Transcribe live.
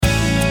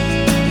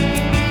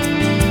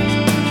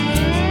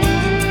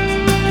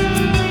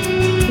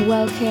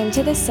Welcome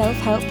to the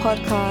Self-Help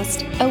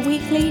Podcast, a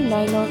weekly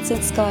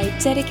no-nonsense guide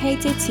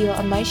dedicated to your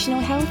emotional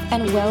health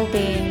and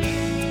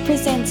well-being.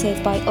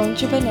 Presented by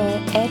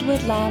entrepreneur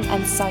Edward Lamb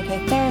and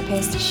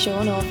psychotherapist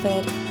Sean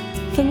Orford.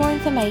 For more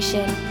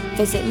information,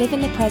 visit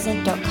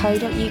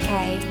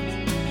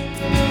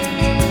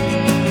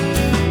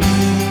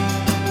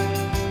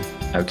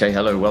liveinthepresent.co.uk. Okay,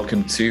 hello,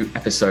 welcome to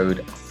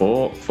episode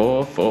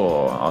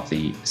 444 of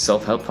the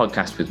Self-Help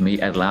Podcast with me,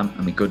 Ed Lamb,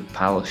 and my good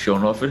pal,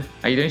 Sean Orford.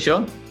 How you doing,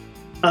 Sean?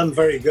 I'm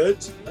very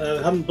good.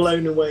 Haven't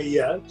blown away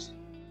yet.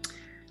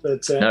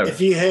 But No.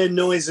 If you hear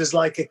noises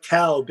like a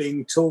cow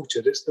being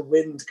tortured, it's the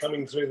wind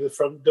coming through the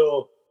front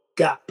door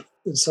gap.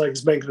 It's like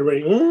it's making a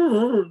really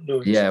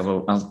noise. Yeah,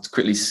 well, I'll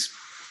quickly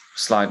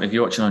slide. If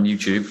you're watching on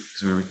YouTube,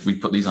 because we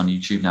put these on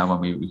YouTube now when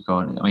we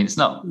record. I mean, it's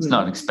not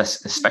an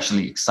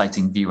especially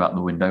exciting view out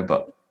the window,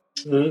 but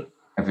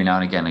every now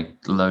and again, a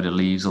load of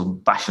leaves will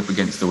bash up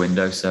against the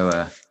window.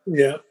 So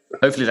yeah.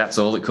 Hopefully that's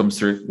all that comes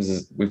through.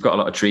 We've got a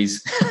lot of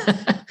trees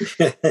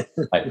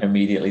like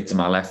immediately to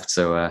my left.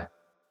 So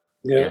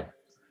yeah,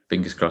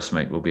 fingers crossed,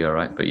 mate, we'll be all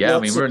right. But yeah,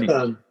 Lots I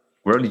mean,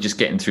 we're only just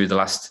getting through the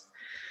last,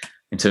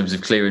 in terms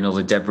of clearing all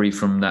the debris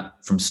from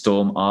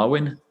Storm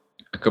Arwen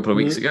a couple of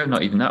weeks ago.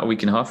 Not even that, a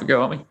week and a half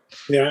ago, aren't we?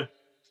 Yeah.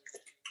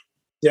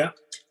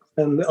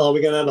 And are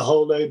we going to have a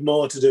whole load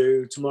more to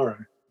do tomorrow?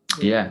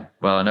 Yeah.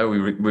 Well, I know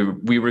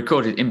we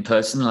recorded in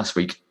person last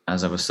week,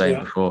 as I was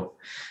saying before,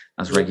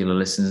 as regular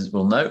listeners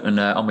will know. And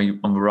on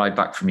the ride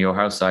back from your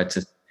house, I had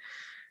to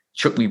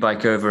chuck my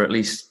bike over at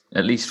least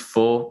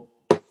 4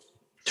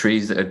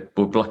 trees that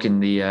were blocking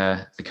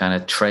the kind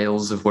of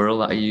trails of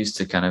Wirral that I used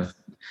to kind of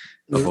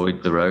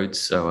avoid the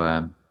roads.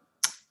 So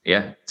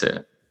it's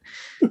a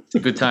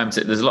good time.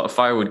 There's a lot of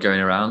firewood going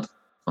around,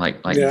 like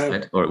you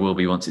said, or it will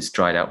be once it's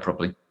dried out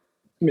properly.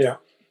 Yeah.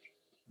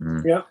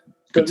 Yeah.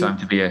 Good time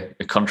to be a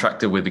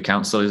contractor with the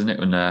council, isn't it?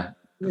 When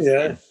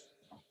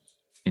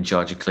in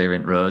charge of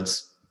clearing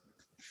roads.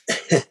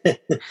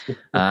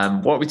 What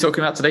are we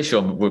talking about today,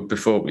 Sean?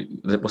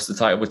 What's the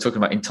title? We're talking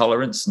about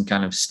intolerance and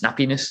kind of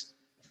snappiness.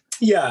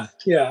 Yeah.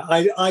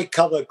 I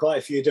cover quite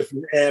a few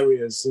different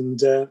areas, and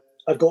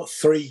I've got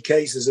 3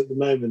 cases at the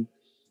moment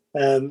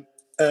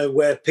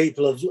where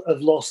people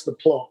have lost the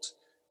plot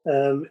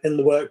in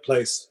the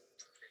workplace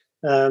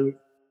and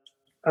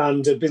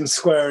have been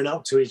squaring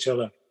up to each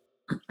other.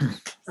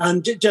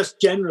 And just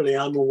generally,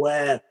 I'm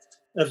aware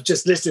of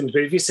just listening to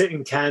people. If you sit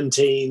in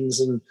canteens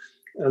and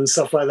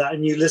stuff like that,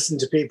 and you listen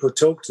to people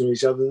talk to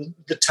each other,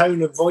 the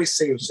tone of voice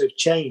seems to have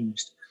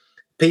changed.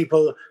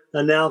 People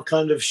are now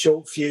kind of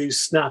short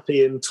fused,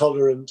 snappy,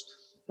 intolerant.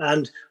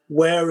 And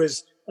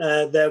whereas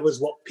there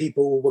was what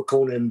people were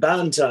calling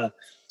banter,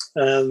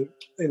 a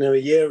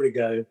year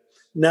ago,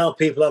 now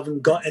people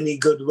haven't got any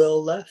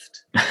goodwill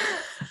left.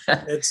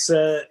 It's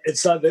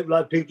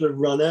like people have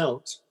run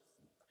out.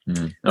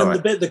 And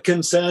the bit that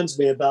concerns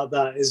me about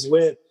that is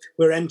we're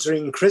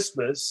entering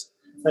Christmas,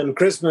 and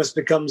Christmas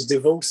becomes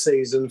divorce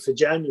season for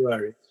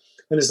January.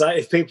 And it's like,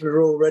 if people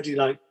are already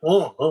like,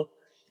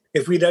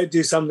 if we don't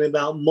do something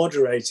about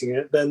moderating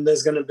it, then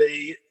there's going to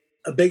be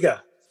a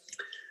bigger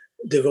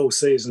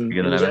divorce season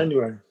in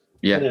January.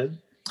 Yeah.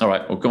 All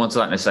right, we'll come on to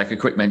that in a sec. A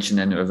quick mention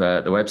then of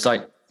the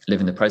website,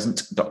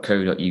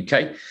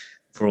 liveinthepresent.co.uk,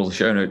 for all the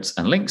show notes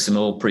and links and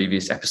all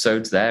previous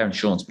episodes there, and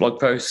Sean's blog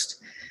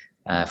post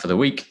for the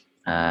week.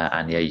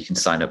 You can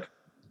sign up.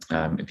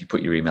 If you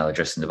put your email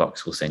address in the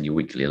box, we'll send you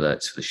weekly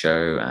alerts for the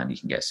show, and you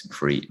can get some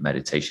free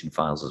meditation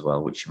files as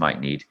well, which you might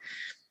need,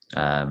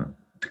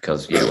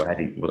 because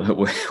we're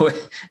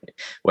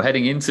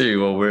heading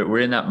into, or we're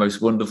in that most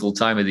wonderful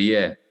time of the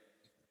year.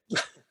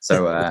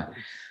 So,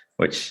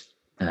 which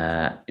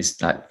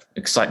is like,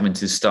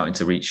 excitement is starting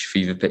to reach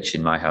fever pitch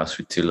in my house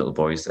with 2 little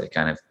boys that are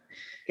kind of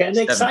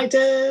getting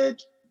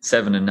excited,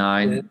 7 and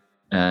 9,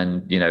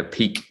 and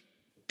peak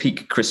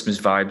Christmas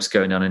vibes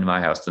going on in my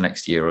house the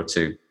next year or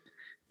two.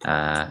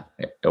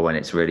 When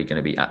it's really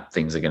going to be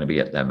things are going to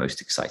be at their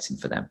most exciting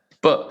for them.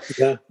 But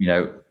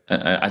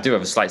I do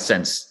have a slight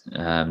sense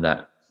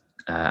that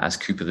as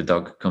Cooper the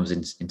dog comes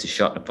into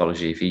shot,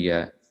 apology if he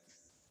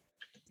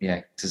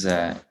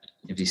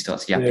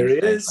starts yapping. There he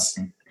is.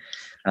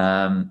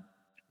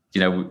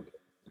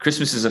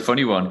 Christmas is a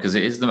funny one because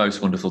it is the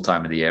most wonderful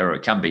time of the year, or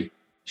it can be,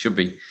 should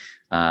be.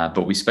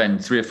 But we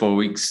spend 3 or 4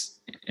 weeks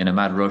in a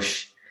mad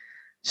rush,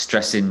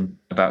 stressing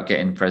about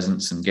getting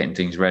presents and getting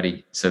things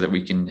ready so that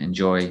we can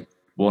enjoy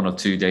 1 or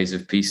 2 days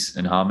of peace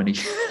and harmony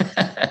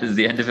at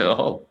the end of it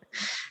all.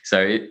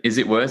 So is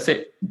it worth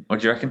it?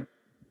 What do you reckon?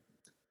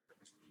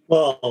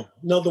 Well,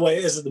 not the way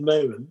it is at the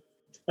moment.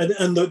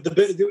 And the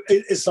bit,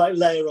 it's like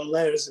layer on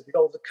layer, isn't it?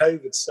 All the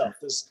COVID stuff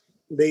that's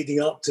leading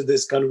up to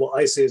this kind of what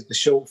I see as the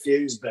short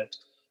fuse bit.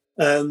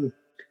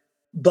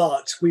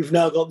 But we've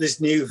now got this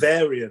new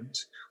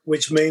variant,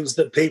 which means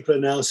that people are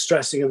now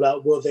stressing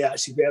about, will they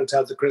actually be able to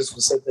have the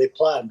Christmas that they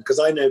planned? Because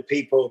I know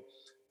people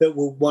that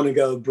will want to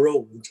go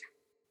abroad,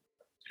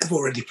 have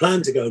already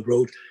planned to go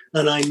abroad,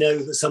 and I know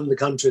that some of the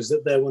countries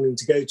that they're wanting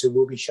to go to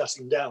will be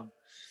shutting down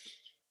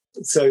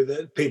so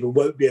that people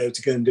won't be able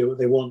to go and do what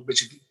they want,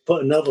 which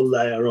put another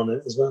layer on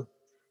it as well.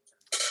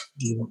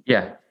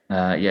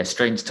 Yeah.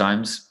 Strange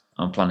times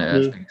on planet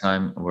Earth, big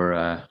time.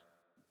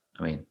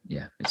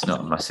 It's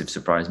not a massive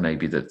surprise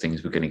maybe that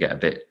things were going to get a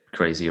bit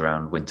crazy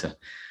around winter.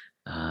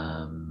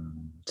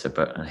 And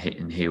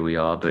here we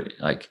are. But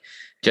like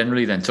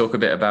generally, then talk a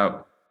bit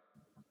about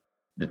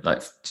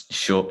like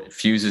short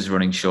fuses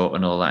running short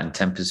and all that, and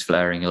tempers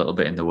flaring a little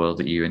bit in the world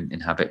that you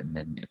inhabit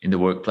and in the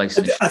workplace.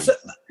 I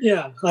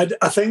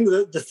think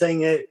that the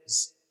thing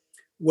is,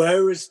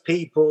 whereas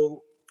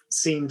people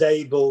seemed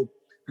able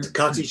to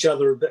cut each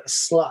other a bit of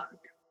slack,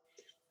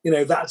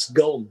 that's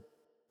gone.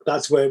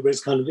 That's where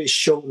it's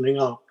shortening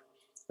up.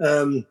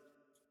 And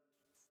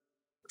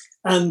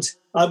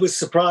I was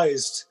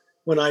surprised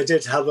when I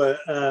did have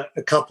a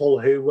couple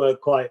who were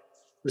quite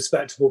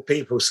respectable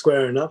people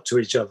squaring up to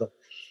each other.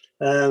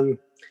 And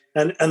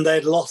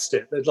they'd lost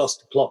it. They'd lost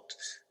the plot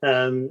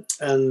and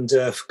kind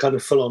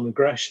of full-on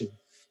aggression.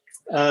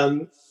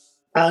 But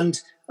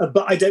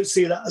I don't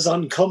see that as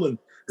uncommon.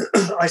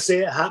 I see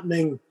it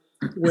happening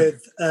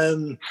with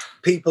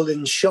people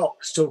in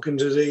shops talking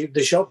to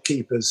the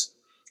shopkeepers,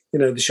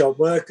 the shop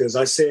workers.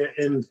 I see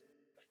it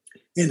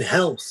in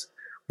health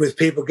with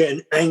people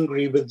getting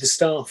angry with the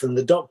staff and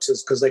the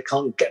doctors because they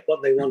can't get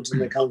what they want and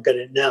they can't get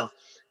it now.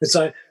 It's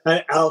like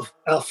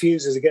our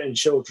fuses are getting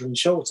shorter and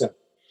shorter,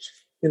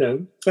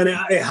 and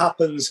it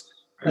happens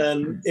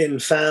in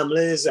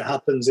families, it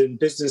happens in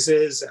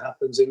businesses, it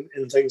happens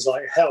in things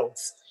like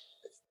health.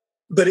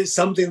 But it's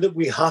something that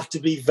we have to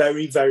be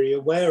very, very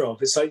aware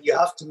of. It's like you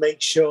have to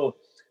make sure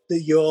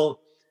that your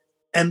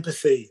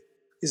empathy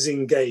is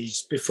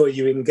engaged before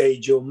you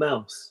engage your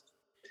mouth.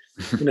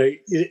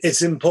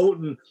 It's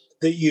important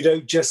that you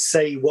don't just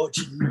say what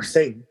you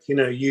think.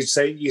 You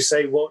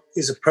say what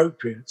is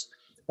appropriate,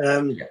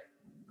 and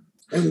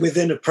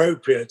within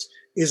appropriate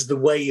is the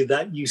way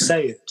that you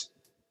say it,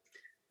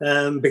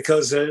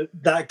 because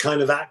that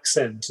kind of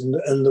accent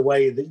and the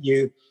way that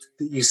you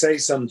say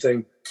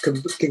something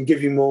can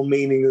give you more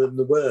meaning than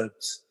the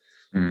words.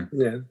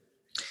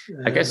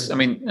 I guess, a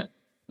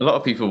lot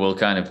of people will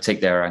kind of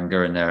take their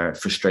anger and their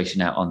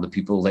frustration out on the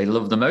people they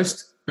love the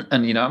most.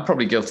 And, I'm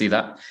probably guilty of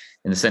that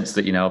in the sense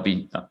that, I'll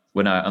be,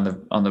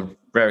 on the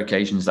rare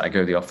occasions that I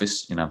go to the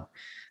office,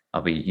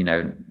 I'll be,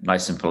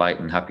 nice and polite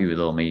and happy with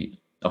all my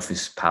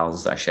office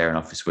pals that I share an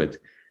office with.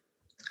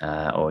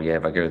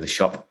 If I go to the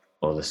shop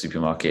or the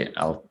supermarket,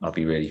 I'll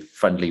be really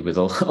friendly with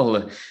all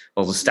the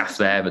staff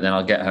there, but then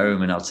I'll get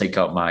home and I'll take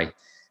out my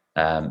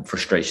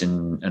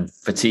frustration and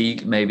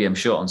fatigue. Maybe I'm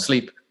short on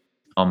sleep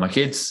on my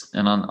kids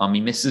and on my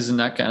missus and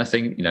that kind of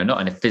thing,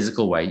 not in a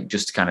physical way,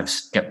 just to kind of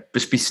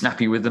just be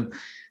snappy with them.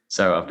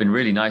 So I've been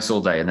really nice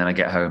all day and then I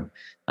get home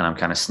and I'm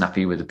kind of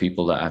snappy with the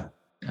people that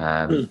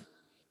I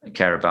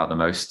care about the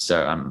most.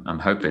 So I'm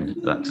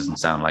hoping that doesn't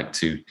sound like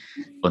too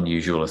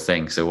unusual a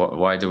thing. So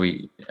why do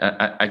we,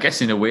 I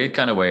guess in a weird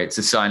kind of way, it's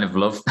a sign of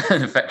love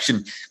and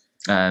affection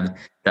that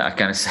I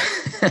kind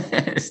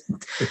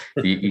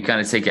of, you kind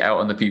of take it out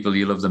on the people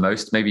you love the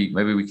most. Maybe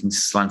we can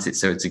slant it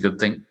so it's a good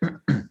thing.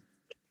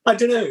 I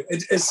don't know.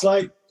 It's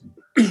like,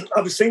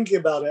 I was thinking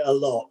about it a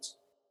lot.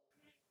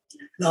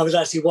 And I was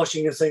actually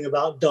watching a thing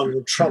about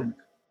Donald Trump.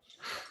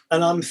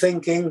 And I'm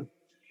thinking,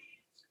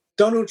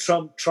 Donald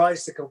Trump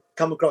tries to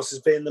come across as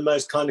being the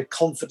most kind of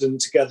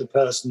confident together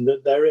person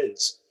that there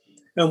is.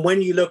 And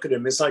when you look at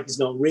him, it's like he's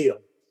not real.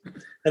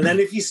 And then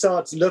if you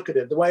start to look at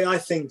it, the way I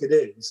think it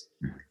is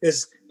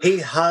he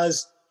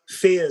has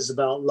fears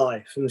about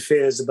life and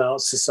fears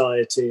about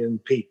society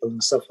and people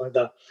and stuff like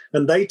that.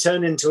 And they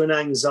turn into an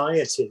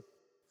anxiety.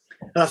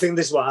 And I think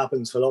this is what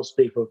happens for lots of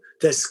people.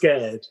 They're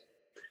scared.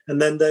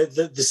 And then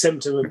the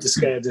symptom of the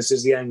scaredness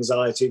is the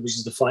anxiety, which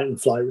is the fight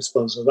and flight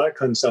response, or that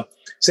kind of stuff.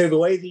 So the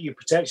way that you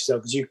protect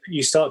yourself is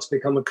you start to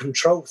become a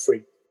control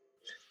freak.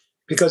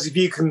 Because if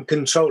you can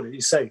control it,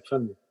 you're safe,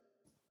 aren't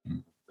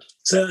you?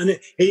 So and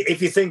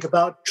if you think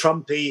about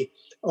Trumpy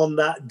on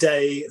that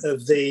day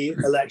of the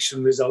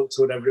election results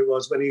or whatever it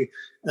was, when he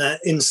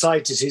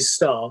incited his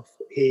staff,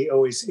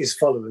 his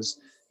followers,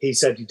 he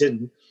said he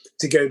didn't,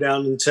 to go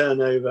down and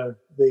turn over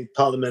the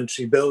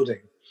parliamentary building.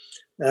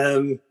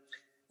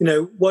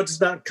 What does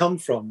that come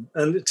from?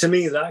 And to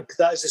me,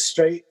 that is a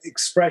straight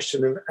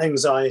expression of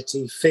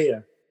anxiety,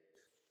 fear.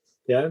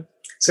 Yeah.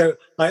 So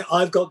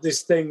I've got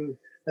this thing,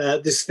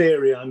 this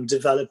theory I'm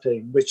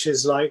developing, which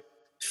is like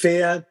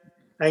fear,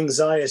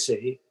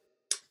 anxiety,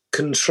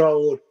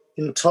 control,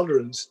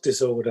 intolerance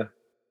disorder,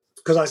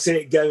 because I see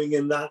it going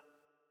in that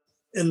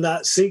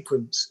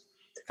sequence.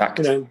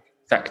 Fact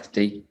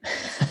D.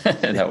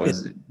 That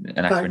was an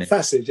acronym.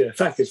 Facid, yeah.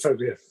 Facted,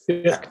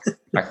 yeah.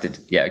 Facted,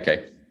 yeah,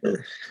 okay.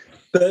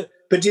 But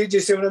do you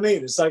see what I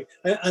mean? It's like,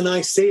 and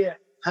I see it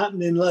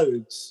happening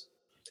loads.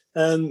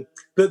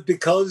 But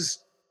because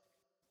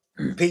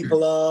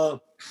people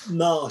are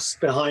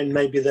masked behind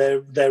maybe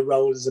their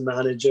role as a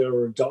manager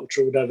or a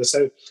doctor or whatever,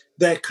 so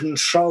their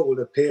control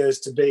appears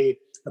to be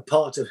a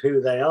part of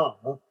who they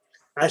are.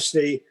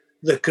 Actually,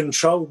 the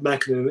control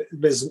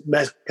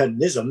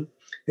mechanism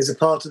is a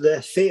part of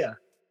their fear.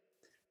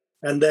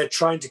 And they're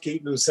trying to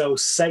keep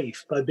themselves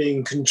safe by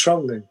being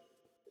controlling.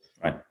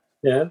 Right.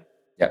 Yeah?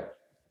 Yeah.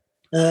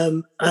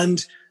 And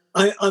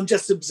I'm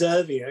just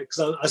observing it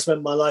because I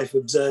spend my life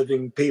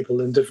observing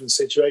people in different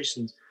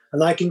situations,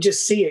 and I can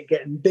just see it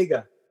getting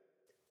bigger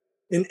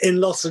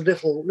in lots of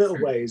little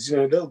ways,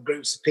 little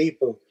groups of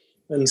people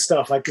and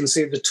stuff. I can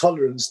see the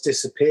tolerance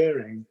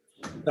disappearing,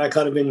 that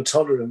kind of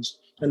intolerance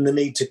and the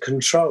need to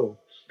control.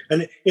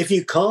 And if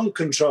you can't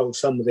control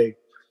somebody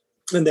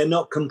and they're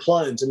not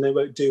compliant and they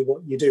won't do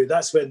what you do,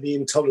 that's where the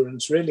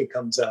intolerance really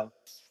comes out.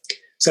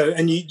 So,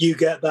 and you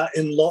get that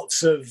in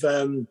lots of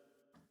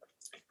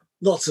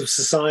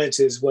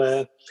societies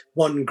where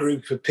one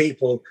group of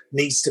people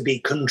needs to be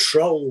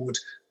controlled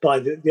by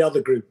the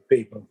other group of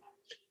people.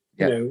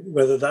 Yeah.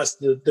 Whether that's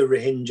the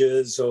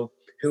Rohingyas or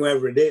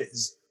whoever it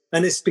is.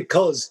 And it's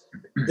because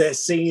they're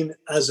seen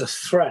as a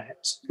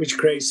threat, which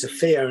creates a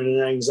fear and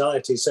an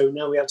anxiety. So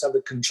now we have to have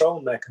a control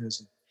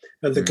mechanism,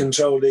 and the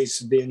control leads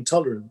to the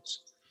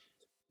intolerance.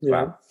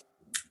 Wow.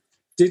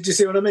 Did you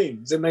see what I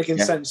mean? Is it making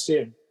sense to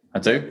you? I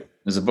do.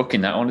 There's a book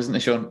in that one, isn't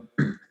there, Sean?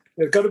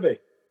 It's got to be.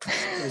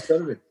 It's got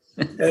to be.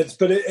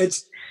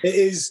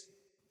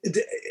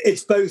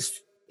 It's both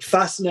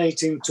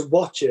fascinating to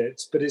watch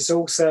it, but it's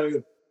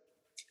also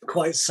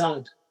quite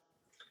sad.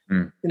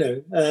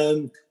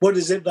 What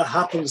is it that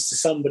happens to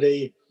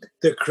somebody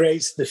that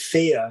creates the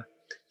fear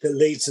that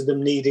leads to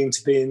them needing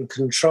to be in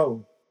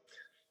control?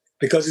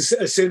 Because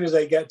as soon as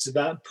they get to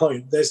that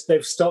point, they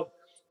stop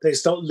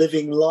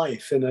living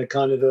life in a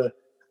kind of a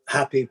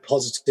happy,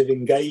 positive,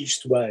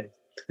 engaged way,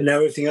 and now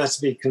everything has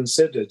to be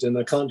considered, and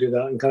I can't do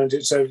that, and can't do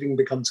it, so everything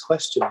becomes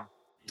questioned.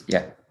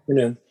 Yeah,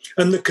 and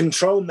the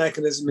control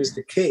mechanism is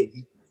the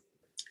key,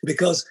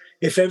 because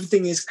if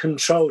everything is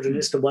controlled and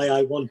it's the way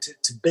I want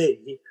it to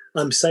be,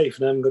 I'm safe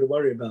and I haven't got to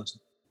worry about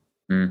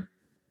it.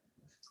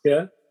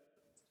 Yeah.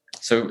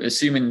 So,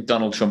 assuming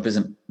Donald Trump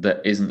isn't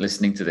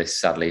listening to this,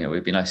 sadly, it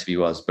would be nice if he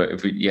was. But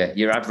if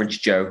your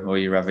average Joe or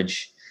your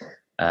average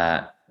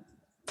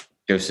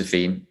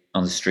Josephine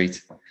on the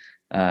street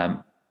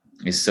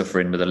is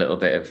suffering with a little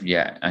bit of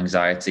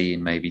anxiety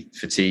and maybe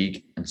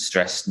fatigue and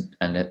stress,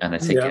 and they're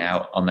taking it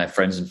out on their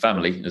friends and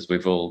family, as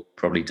we've all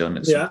probably done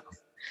at some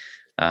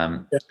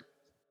point.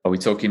 Are we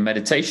talking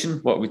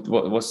meditation?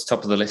 What's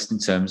top of the list in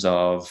terms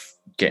of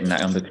getting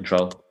that under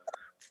control?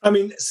 I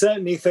mean,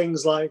 certainly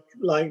things like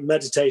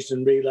meditation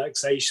and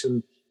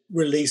relaxation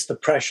release the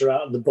pressure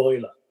out of the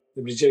boiler.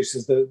 It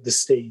reduces the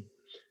steam.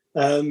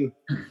 And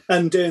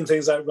doing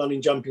things like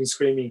running, jumping,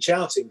 screaming,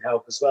 shouting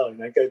help as well.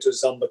 Go to a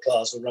Zumba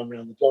class or run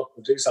around the block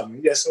or do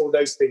something. Yes, all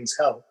those things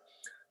help.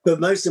 But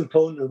most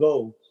important of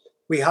all,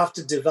 we have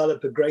to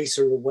develop a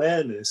greater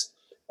awareness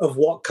of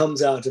what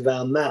comes out of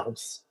our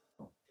mouth,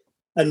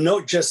 and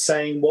not just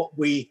saying what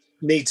we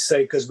need to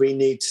say because we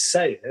need to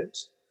say it,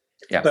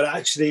 but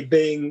actually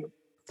being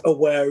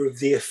aware of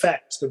the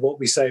effect that what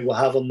we say will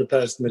have on the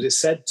person that it's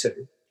said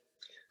to.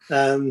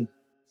 And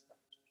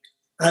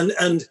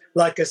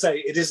like I say,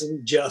 it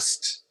isn't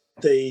just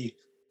the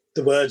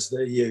words that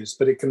are used,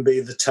 but it can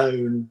be the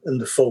tone and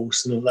the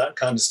force and all that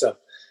kind of stuff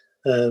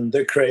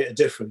that create a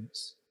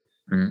difference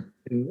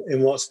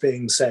in what's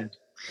being said.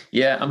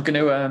 Yeah, I'm going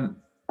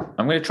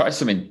to try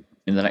something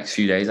in the next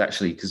few days,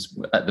 actually, because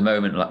at the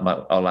moment,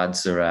 our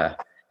lads are,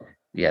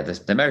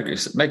 they're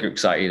mega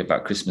excited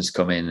about Christmas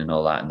coming and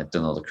all that, and they've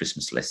done all the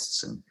Christmas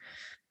lists. And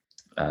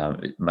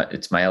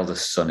it's my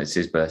eldest son; it's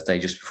his birthday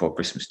just before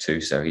Christmas too,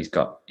 so he's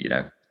got,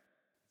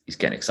 he's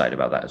getting excited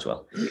about that as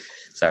well.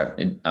 So,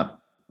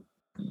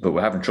 but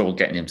we're having trouble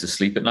getting him to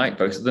sleep at night,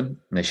 both of them,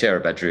 and they share a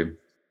bedroom.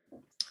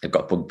 They've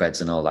got bunk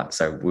beds and all that,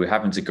 so we're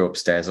having to go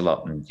upstairs a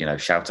lot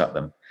and shout at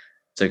them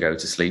to go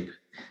to sleep.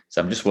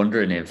 So I'm just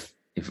wondering if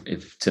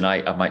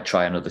tonight I might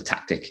try another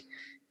tactic,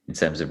 in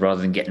terms of,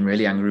 rather than getting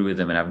really angry with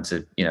them and having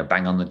to,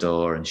 bang on the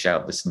door and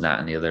shout this and that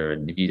and the other,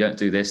 and if you don't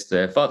do this,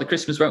 the Father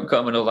Christmas won't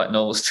come and all that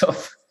normal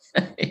stuff.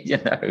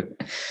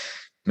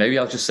 Maybe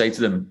I'll just say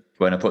to them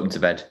when I put them to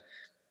bed,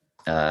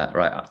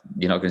 right,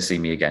 you're not going to see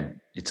me again.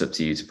 It's up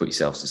to you to put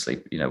yourselves to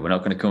sleep. We're not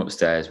going to come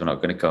upstairs. We're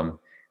not going to come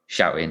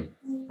shouting.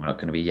 We're not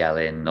going to be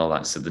yelling and all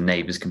that. So the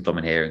neighbours can come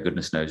in here and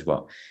goodness knows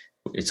what.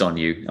 It's on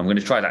you. I'm going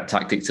to try that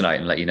tactic tonight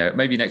and let you know.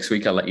 Maybe next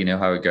week I'll let you know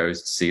how it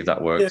goes to see if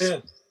that works.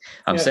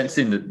 I'm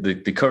sensing that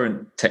the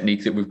current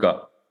technique that we've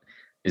got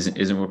isn't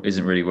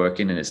really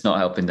working, and it's not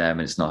helping them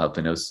and it's not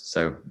helping us.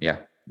 So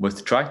worth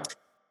a try.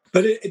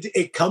 But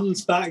it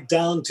comes back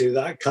down to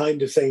that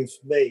kind of thing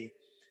for me.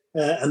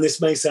 And this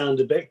may sound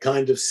a bit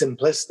kind of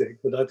simplistic,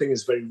 but I think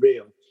it's very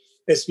real.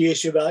 It's the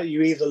issue about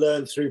you either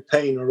learn through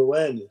pain or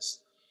awareness.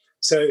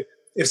 So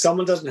if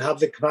someone doesn't have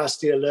the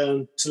capacity to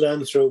learn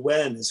through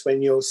awareness,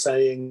 when you're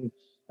saying,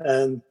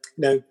 can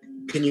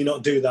you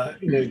not do that,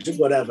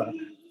 whatever,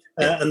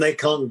 and they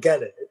can't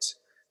get it,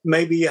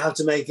 maybe you have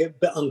to make it a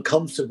bit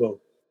uncomfortable.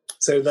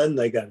 So then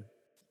they go.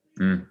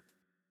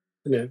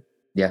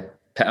 Yeah.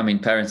 I mean,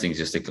 parenting is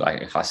just a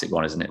classic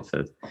one, isn't it,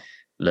 for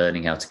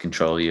learning how to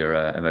control your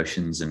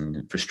emotions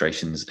and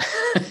frustrations?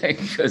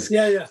 Because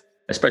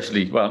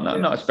especially,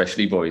 not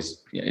especially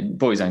boys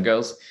and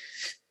girls.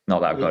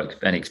 Not that I've got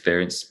any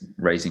experience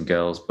raising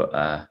girls,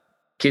 but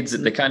kids,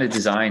 they're kind of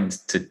designed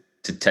to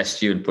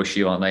test you and push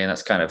you, aren't they? And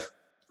that's kind of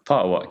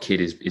part of what a kid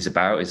is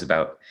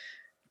about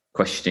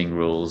questioning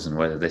rules and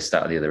whether this,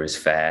 that, or the other is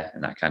fair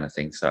and that kind of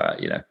thing. So,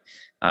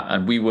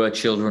 and we were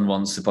children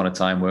once upon a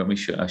time, weren't we,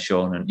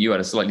 Sean? And you had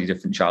a slightly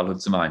different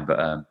childhood to mine,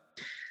 but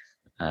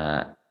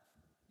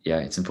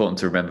it's important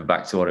to remember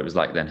back to what it was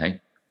like then, hey?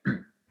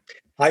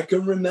 I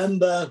can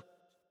remember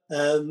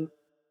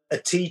a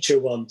teacher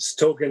once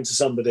talking to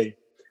somebody,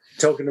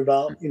 talking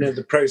about,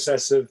 the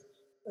process of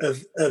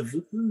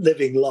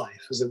living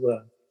life, as it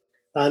were,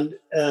 and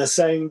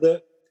saying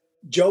that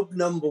job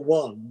number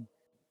one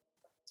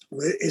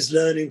is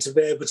learning to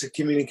be able to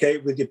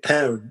communicate with your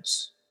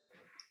parents.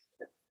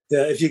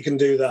 Yeah, if you can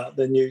do that,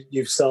 then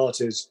you've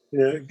started,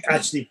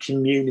 actually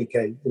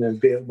communicate,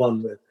 be at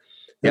one with.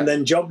 And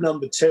then job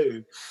number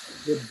two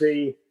would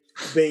be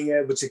being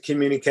able to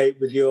communicate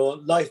with your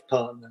life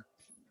partner.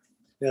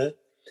 Yeah.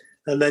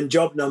 And then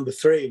job number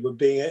three would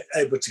be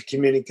able to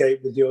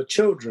communicate with your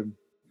children.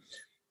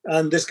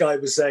 And this guy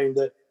was saying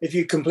that if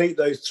you complete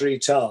those three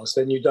tasks,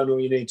 then you've done all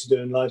you need to do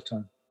in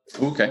lifetime.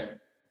 Okay.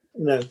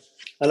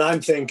 And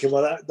I'm thinking,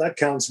 well, that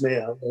counts me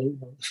out.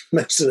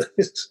 Most of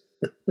this.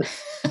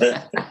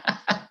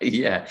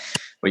 Yeah.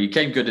 Well, you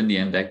came good in the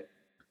end,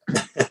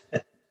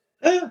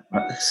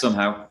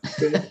 somehow,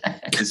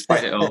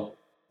 despite it all.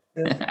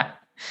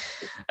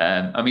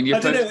 I mean, I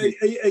don't know.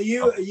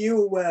 Are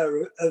you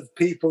aware of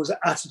people's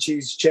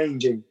attitudes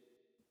changing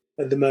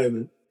at the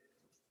moment?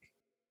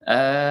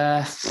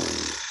 I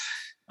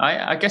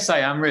guess I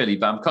am really,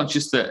 but I'm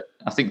conscious that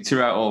I think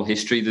throughout all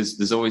history,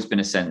 there's always been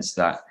a sense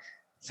that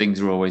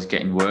things are always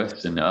getting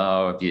worse, and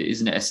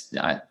isn't it?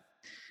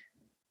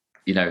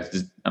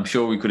 I'm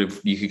sure you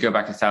could go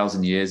back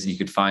 1,000 years and you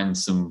could find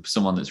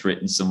someone that's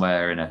written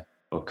somewhere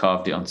or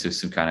carved it onto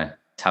some kind of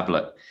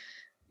tablet.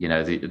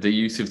 The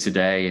youth of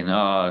today,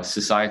 and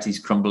society's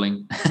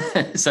crumbling.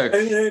 So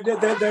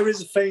there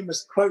is a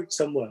famous quote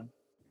somewhere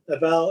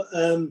about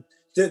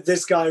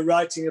this guy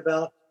writing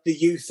about the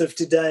youth of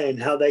today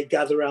and how they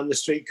gather around the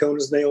street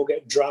corners and they all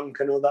get drunk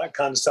and all that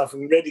kind of stuff,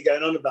 and really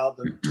going on about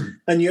them.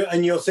 And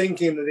you're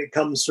thinking that it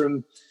comes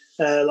from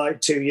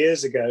like 2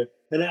 years ago,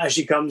 and it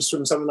actually comes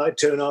from something like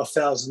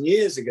 2,500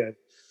 years ago.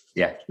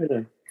 Yeah.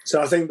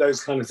 So I think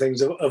those kind of things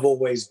have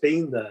always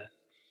been there.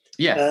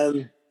 Yeah.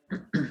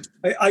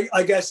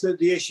 I guess that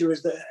the issue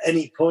is that at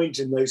any point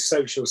in those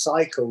social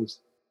cycles,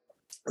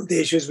 the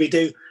issue is we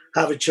do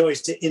have a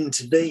choice to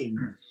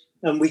intervene,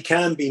 and we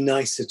can be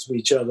nicer to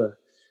each other.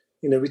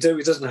 We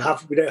don't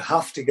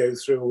have to go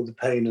through all the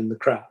pain and the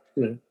crap.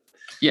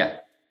 Yeah.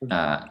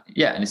 And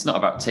it's not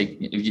about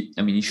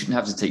you shouldn't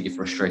have to take your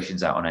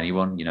frustrations out on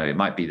anyone. It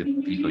might be the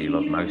people you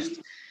love most,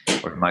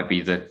 or it might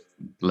be the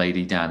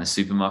lady down the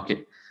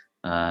supermarket,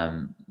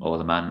 or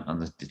the man on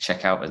the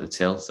checkout at the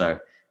till. So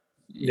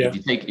if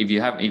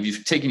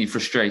you've taken your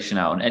frustration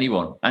out on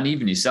anyone, and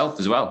even yourself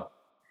as well,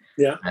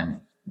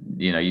 and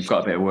you've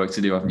got a bit of work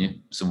to do, haven't you,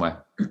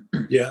 somewhere?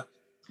 Yeah.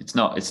 It's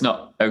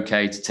not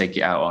okay to take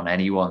it out on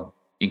anyone,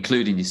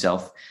 including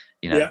yourself.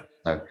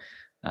 So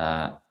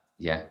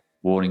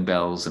warning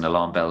bells and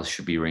alarm bells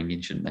should be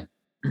ringing, shouldn't they?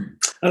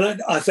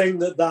 And I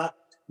think that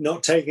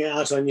not taking it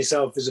out on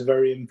yourself is a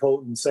very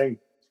important thing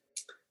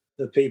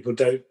that people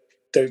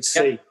don't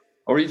see. Yeah.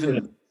 Or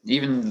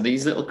even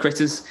these little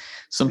critters.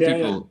 Some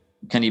people,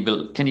 can you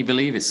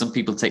believe it? Some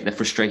people take their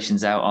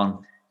frustrations out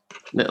on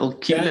little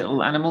cute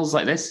little animals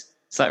like this.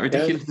 It's like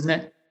ridiculous, isn't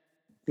it?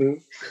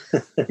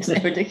 Isn't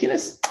it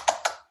ridiculous?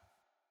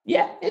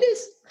 Yeah, it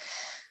is.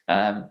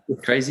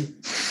 Crazy.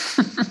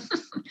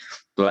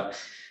 But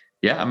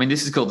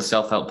this is called the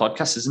Self-Help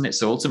Podcast, isn't it?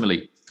 So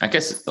ultimately, I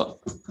guess if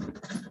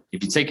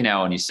you're taking it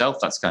out on yourself,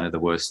 that's kind of the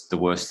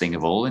worst thing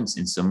of all in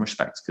some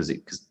respects,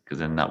 because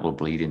then that will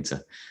bleed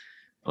into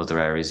other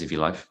areas of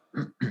your life.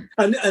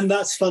 And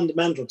that's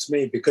fundamental to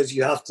me, because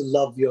you have to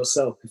love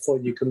yourself before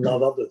you can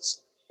love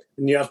others,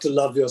 and you have to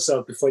love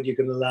yourself before you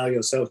can allow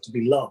yourself to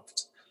be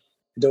loved.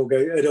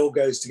 It all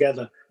goes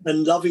together.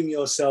 And loving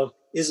yourself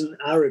isn't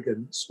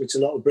arrogance, which a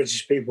lot of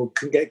British people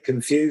can get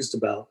confused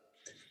about.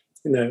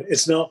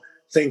 It's not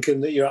thinking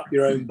that you're up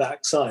your own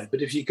backside,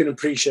 but if you can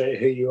appreciate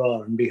who you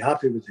are and be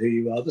happy with who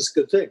you are, that's a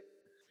good thing.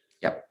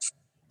 Yep.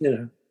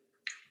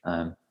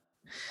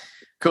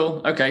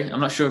 Cool. Okay. I'm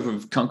not sure if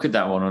we've conquered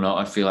that one or not.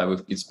 I feel like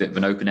it's a bit of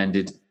an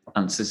open-ended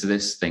answer to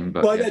this thing.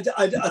 But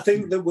I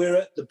think that we're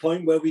at the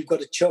point where we've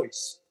got a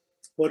choice.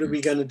 What are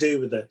we going to do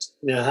with it?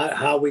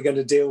 How are we going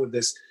to deal with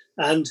this?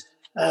 And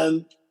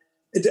I'm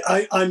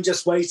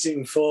just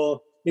waiting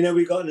for,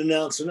 we got an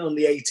announcement on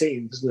the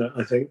 18th, isn't it,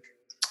 I think?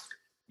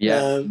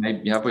 Yeah,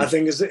 maybe. I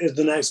think is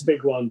the next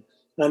big one.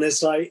 And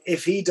it's like,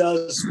 if he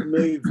does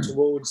move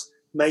towards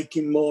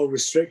making more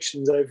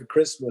restrictions over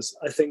Christmas,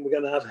 I think we're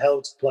going to have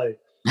hell to play.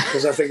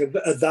 Because I think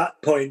at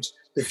that point,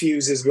 the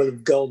fuses will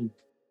have gone.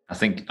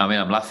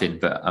 I'm laughing,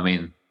 but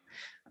I'm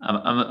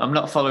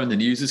not following the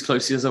news as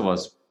closely as I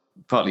was,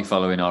 partly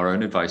following our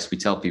own advice. We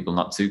tell people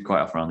not to quite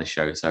often on this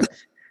show. So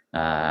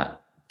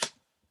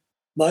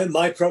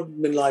my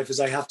problem in life is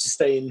I have to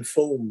stay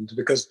informed,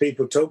 because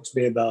people talk to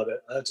me about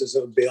it. I have to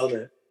sort of be on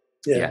it.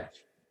 Yeah.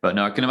 But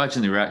no, I can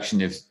imagine the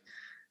reaction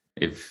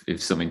if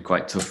something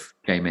quite tough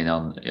came in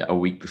on a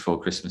week before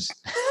Christmas.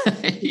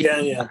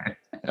 Yeah.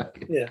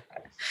 Okay. Yeah.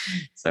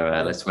 So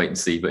let's wait and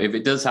see. But if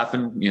it does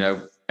happen,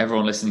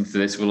 everyone listening to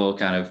this will all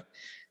kind of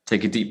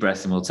take a deep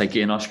breath and we'll take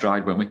it in our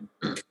stride, won't we?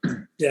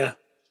 Yeah.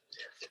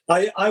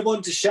 I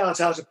want to shout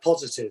out a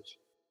positive,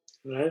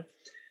 right?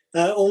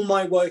 All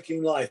my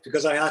working life,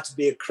 because I had to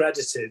be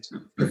accredited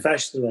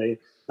professionally,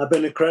 I've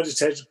been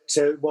accredited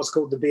to what's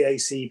called the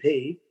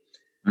BACP,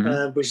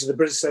 which is the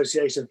British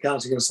Association of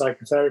Counselling and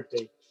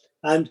Psychotherapy.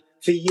 And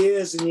for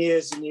years and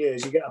years and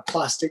years, you get a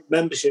plastic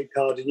membership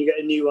card and you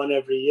get a new one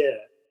every year.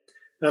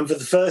 And for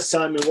the first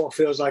time in what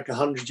feels like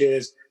 100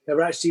 years,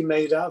 they're actually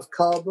made out of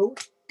cardboard.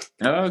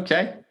 Oh,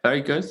 okay.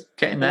 Very good.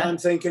 Getting there. And I'm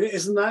thinking,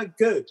 isn't that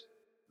good?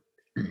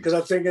 Because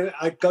I'm thinking,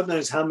 God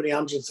knows how many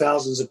hundreds of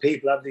thousands of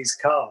people have these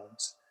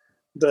cards.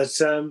 But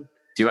do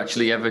you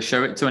actually ever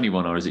show it to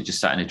anyone, or is it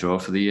just sat in a drawer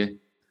for the year?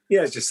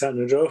 Yeah, it's just sat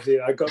in a drawer for the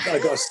year. I got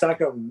a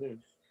stack of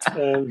them.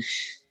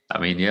 I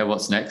mean, yeah.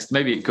 What's next?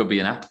 Maybe it could be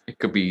an app. It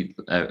could be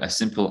a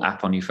simple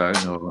app on your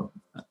phone, or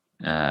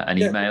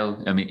an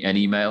email. I mean, an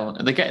email.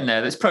 They're getting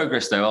there. There's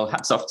progress, though. Well,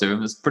 hats off to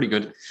them. It's pretty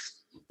good.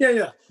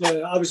 Yeah.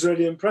 I was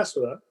really impressed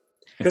with that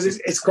because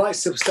it's quite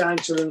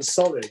substantial and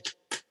solid.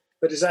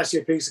 But it's actually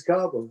a piece of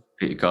cardboard.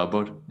 Piece of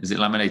cardboard. Is it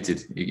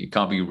laminated? It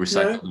can't be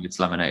recycled. No. It's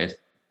laminated.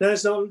 No,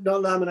 it's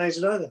not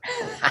laminated either.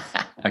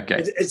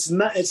 Okay. It's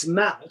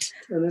matte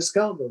and it's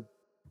cardboard.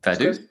 Fair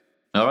dues.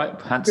 All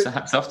right. Hats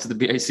off to the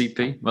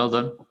BACP. Well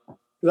done.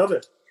 Love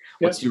it.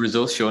 What's your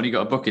resource, Sean? You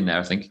got a book in there,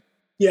 I think.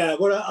 Yeah.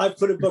 Well, I've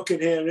put a book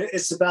in here, and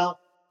it's about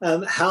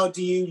how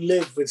do you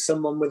live with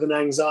someone with an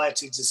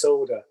anxiety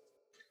disorder.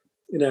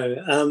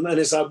 And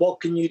it's like,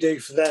 what can you do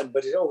for them?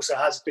 But it also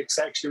has a big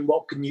section,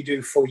 what can you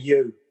do for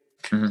you?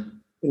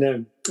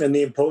 Mm-hmm. And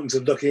the importance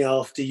of looking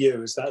after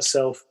you is that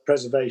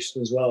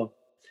self-preservation as well.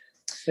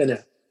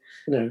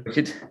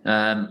 Wicked.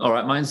 All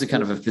right, mine's a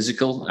kind of a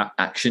physical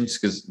action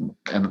because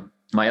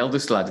my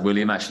eldest lad,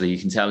 William, actually, you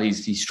can tell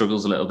he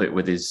struggles a little bit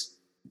with his,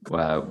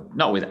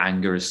 not with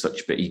anger as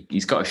such, but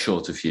he's got a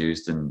shorter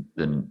fuse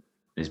than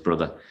his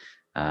brother.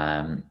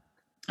 And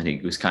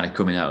he was kind of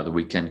coming out of the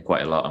weekend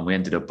quite a lot. And we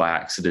ended up by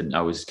accident.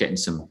 I was getting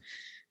some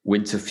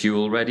winter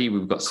fuel ready.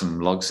 We've got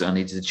some logs that I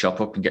needed to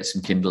chop up and get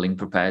some kindling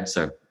prepared.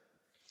 So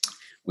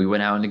we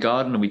went out in the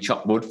garden and we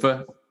chopped wood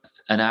for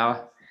an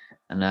hour.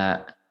 And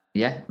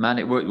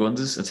it worked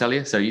wonders, I tell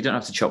you. So you don't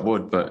have to chop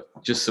wood, but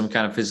just some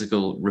kind of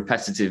physical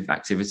repetitive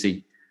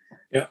activity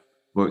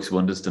works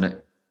wonders, doesn't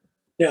it?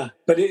 Yeah,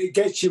 but it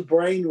gets your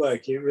brain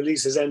working. It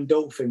releases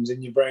endorphins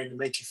in your brain to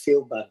make you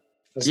feel better.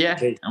 That's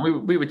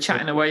and we were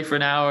chatting away for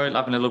an hour,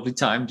 having a lovely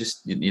time,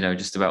 just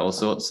about all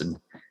sorts, and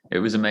it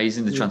was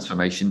amazing the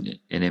transformation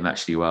in him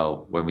actually.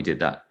 Well, when we did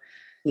that,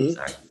 so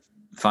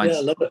I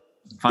love it.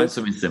 Find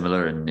something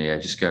similar, and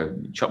just go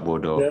chop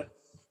wood or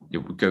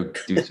go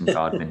do some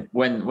gardening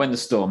when the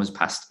storm has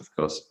passed, of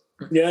course.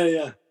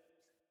 Yeah.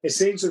 It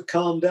seems to have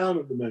calmed down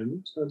at the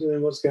moment. I don't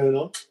know what's going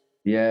on.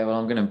 Yeah, well,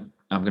 I'm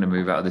gonna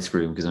move out of this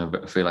room because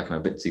I feel like I'm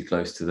a bit too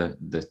close to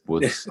the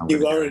woods.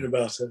 You're worried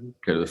about it.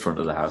 Go to the front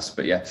of the house,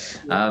 but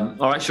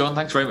all right, Sean.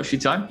 Thanks very much for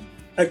your time.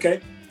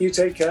 Okay, you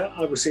take care.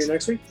 I will see you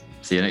next week.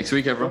 See you next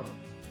week, everyone.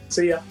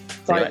 See ya.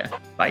 Bye.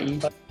 See you later.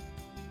 Bye.